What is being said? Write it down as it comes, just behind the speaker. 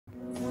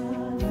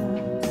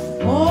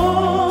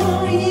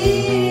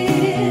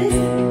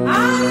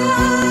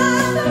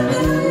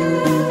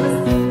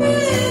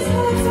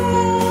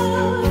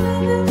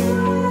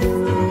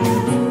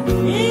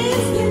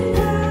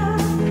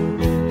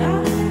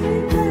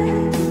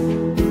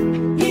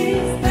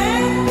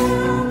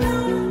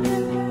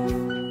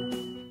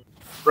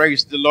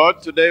Praise the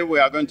Lord. Today we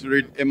are going to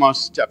read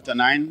Amos chapter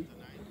 9.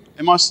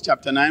 Amos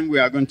chapter 9, we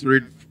are going to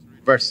read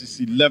verses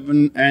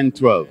 11 and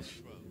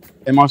 12.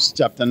 Amos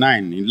chapter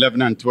 9,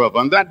 11 and 12.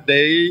 On that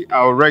day,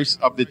 I will raise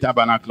up the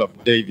tabernacle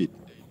of David,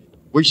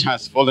 which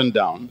has fallen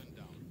down,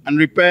 and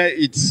repair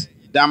its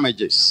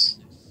damages.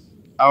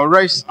 I will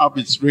raise up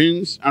its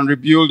ruins and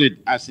rebuild it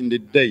as in the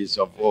days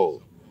of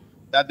old,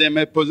 that they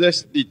may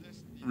possess the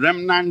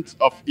remnant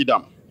of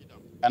Edom,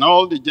 and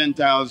all the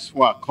Gentiles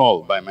who are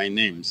called by my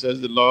name,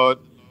 says the Lord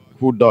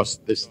who does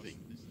this thing.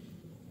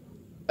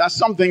 There's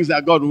some things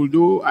that God will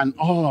do, and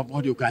all of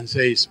what you can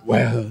say is,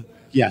 well,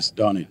 he has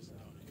done it.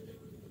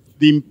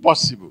 The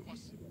impossible.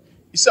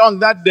 He said on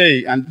that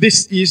day, and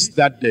this is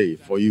that day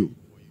for you.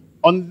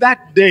 On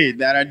that day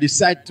that I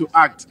decide to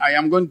act, I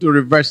am going to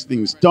reverse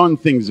things, turn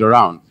things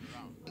around.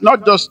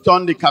 Not just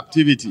turn the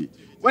captivity.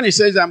 When he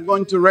says, I'm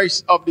going to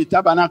raise up the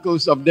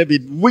tabernacles of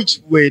David,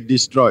 which were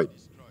destroyed.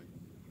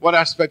 What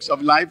aspects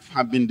of life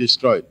have been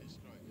destroyed?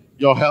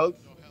 Your health,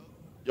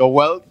 your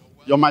wealth,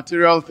 your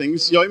material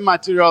things, your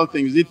immaterial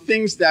things, the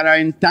things that are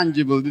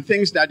intangible, the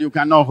things that you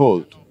cannot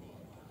hold,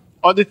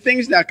 or the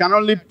things that can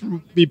only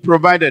be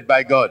provided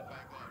by God.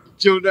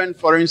 Children,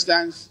 for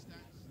instance,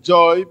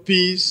 joy,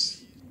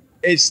 peace,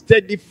 a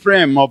steady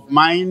frame of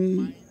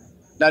mind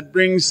that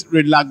brings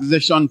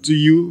relaxation to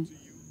you,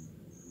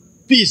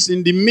 peace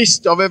in the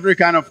midst of every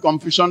kind of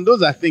confusion.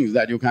 Those are things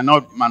that you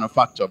cannot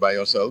manufacture by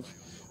yourself.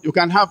 You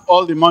can have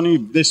all the money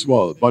in this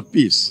world, but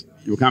peace,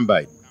 you can't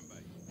buy.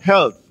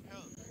 Health.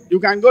 You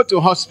can go to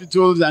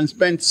hospitals and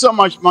spend so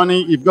much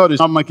money. If God is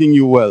not making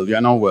you well, you are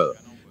not well.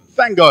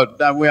 Thank God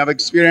that we have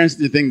experienced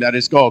the thing that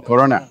is called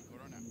corona.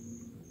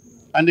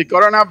 And the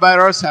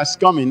coronavirus has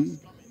come in,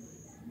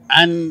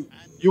 and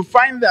you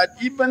find that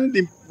even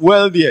the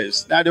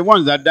wealthiest are the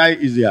ones that die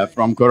easier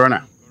from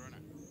corona.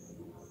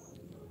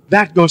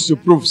 That goes to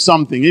prove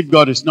something. If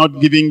God is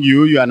not giving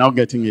you, you are not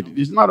getting it.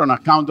 It's not on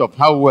account of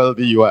how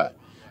wealthy you are.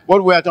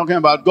 What we are talking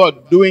about,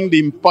 God doing the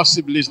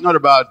impossible, is not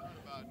about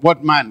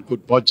what man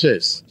could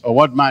purchase or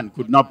what man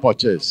could not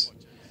purchase.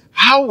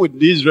 How would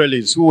the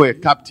Israelites who were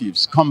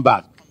captives come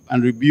back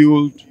and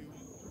rebuild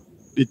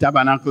the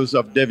tabernacles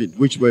of David,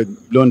 which were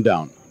blown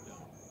down?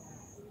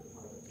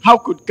 How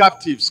could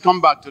captives come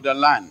back to the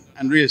land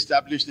and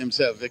reestablish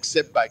themselves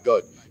except by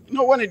God? You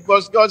know, when it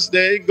was God's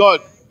day,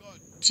 God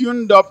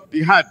tuned up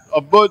the heart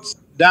of both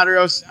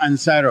Darius and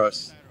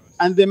Cyrus,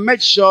 and they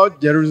made sure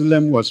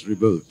Jerusalem was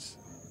rebuilt.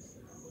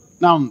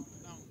 Now,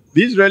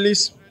 the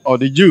Israelis or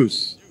the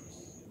Jews,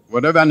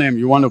 whatever name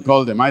you want to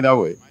call them, either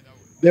way,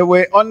 they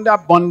were under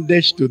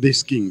bondage to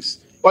these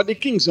kings. But the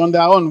kings on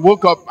their own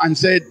woke up and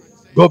said,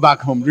 go back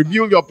home,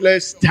 rebuild your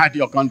place, start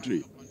your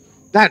country.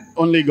 That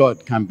only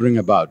God can bring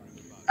about.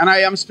 And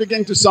I am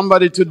speaking to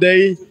somebody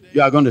today,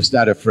 you are going to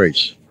start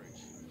afresh.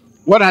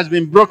 What has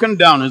been broken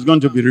down is going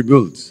to be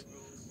rebuilt.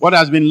 What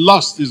has been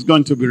lost is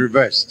going to be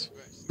reversed.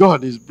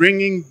 God is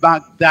bringing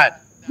back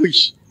that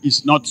which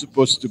is not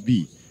supposed to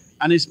be.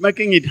 And He's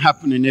making it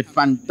happen in a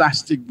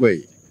fantastic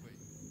way.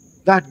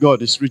 That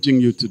God is reaching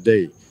you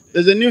today.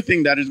 There's a new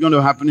thing that is going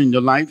to happen in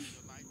your life.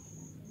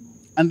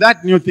 And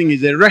that new thing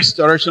is a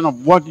restoration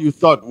of what you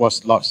thought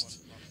was lost.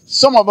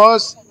 Some of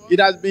us, it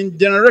has been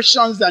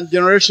generations and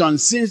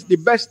generations since the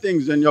best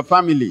things in your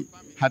family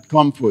had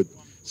come forth.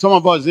 Some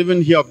of us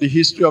even hear of the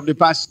history of the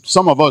past.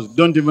 Some of us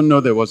don't even know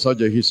there was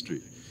such a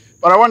history.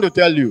 But I want to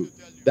tell you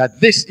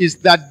that this is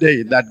that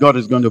day that God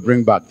is going to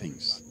bring back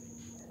things.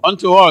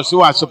 Unto us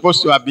who are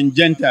supposed to have been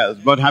Gentiles,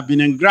 but have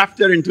been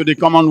engrafted into the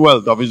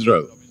commonwealth of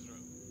Israel,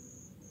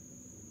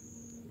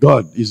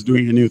 God is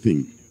doing a new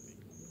thing.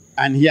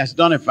 And He has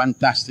done a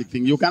fantastic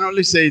thing. You can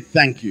only say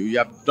thank you. You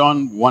have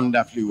done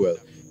wonderfully well.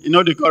 You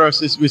know the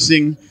choruses we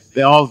sing,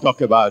 they all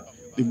talk about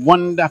the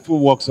wonderful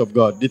works of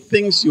God, the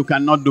things you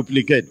cannot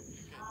duplicate,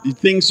 the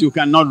things you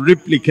cannot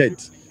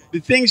replicate, the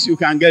things you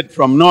can get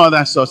from no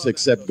other source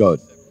except God.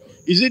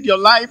 Is it your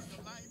life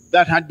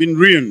that had been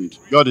ruined?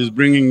 God is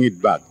bringing it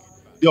back.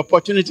 The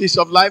opportunities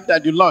of life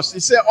that you lost.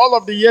 He said, all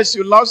of the years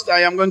you lost,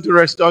 I am going to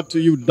restore to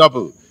you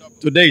double.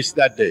 Today is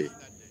that day.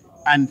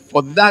 And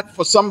for that,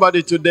 for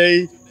somebody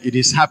today, it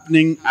is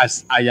happening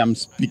as I am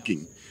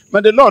speaking.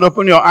 May the Lord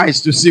open your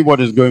eyes to see what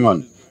is going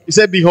on. He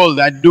said, behold,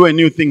 I do a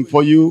new thing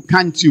for you.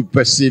 Can't you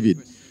perceive it?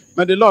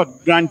 May the Lord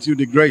grant you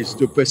the grace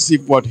to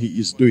perceive what He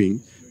is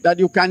doing, that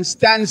you can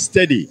stand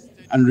steady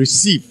and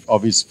receive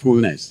of His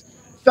fullness.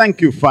 Thank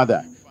you,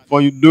 Father,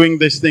 for you doing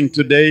this thing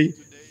today.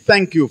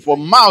 Thank you for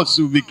mouths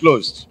will be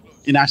closed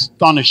in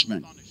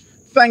astonishment.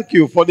 Thank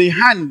you for the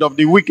hand of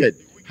the wicked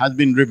has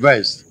been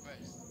reversed.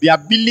 The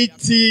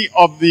ability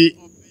of the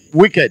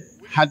wicked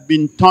had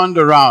been turned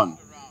around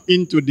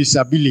into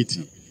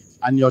disability.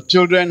 And your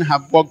children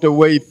have walked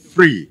away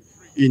free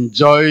in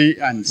joy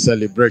and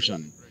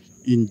celebration.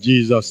 In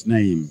Jesus'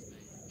 name,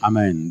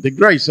 amen. The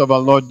grace of our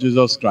Lord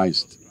Jesus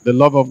Christ, the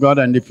love of God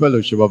and the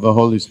fellowship of the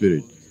Holy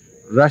Spirit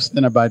rest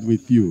and abide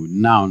with you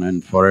now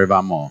and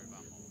forevermore.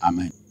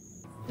 Amen.